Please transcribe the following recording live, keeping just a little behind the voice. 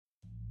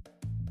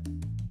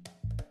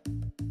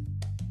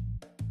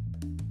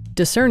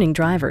Discerning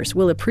drivers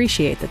will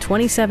appreciate the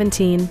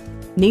 2017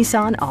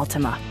 Nissan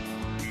Altima.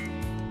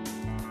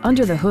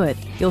 Under the hood,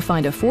 you'll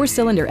find a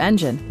 4-cylinder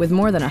engine with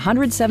more than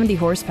 170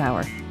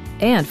 horsepower.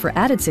 And for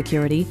added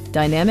security,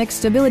 dynamic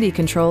stability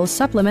control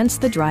supplements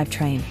the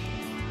drivetrain.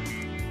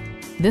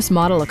 This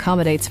model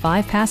accommodates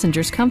 5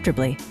 passengers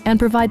comfortably and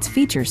provides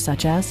features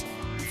such as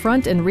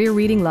front and rear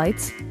reading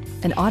lights,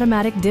 an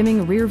automatic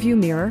dimming rear-view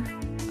mirror,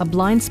 a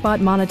blind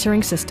spot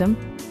monitoring system,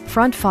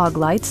 front fog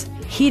lights,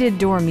 heated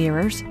door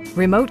mirrors,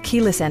 remote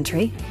keyless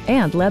entry,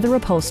 and leather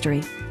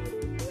upholstery.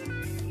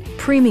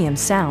 Premium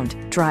sound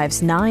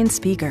drives 9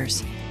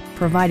 speakers,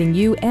 providing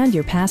you and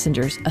your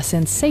passengers a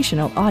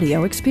sensational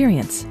audio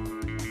experience.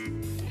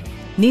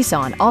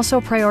 Nissan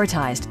also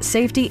prioritized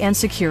safety and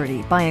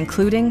security by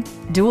including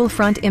dual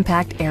front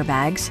impact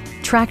airbags,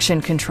 traction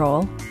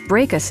control,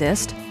 brake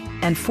assist,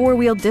 and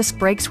 4-wheel disc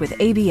brakes with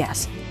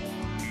ABS.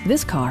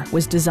 This car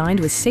was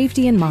designed with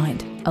safety in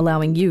mind,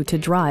 allowing you to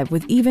drive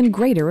with even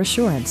greater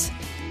assurance.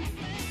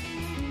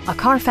 A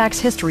Carfax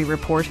history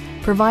report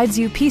provides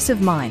you peace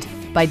of mind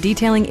by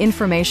detailing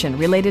information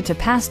related to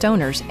past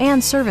owners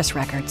and service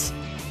records.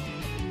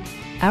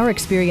 Our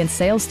experienced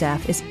sales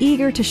staff is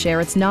eager to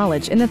share its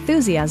knowledge and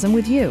enthusiasm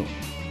with you.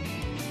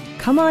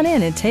 Come on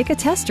in and take a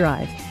test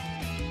drive.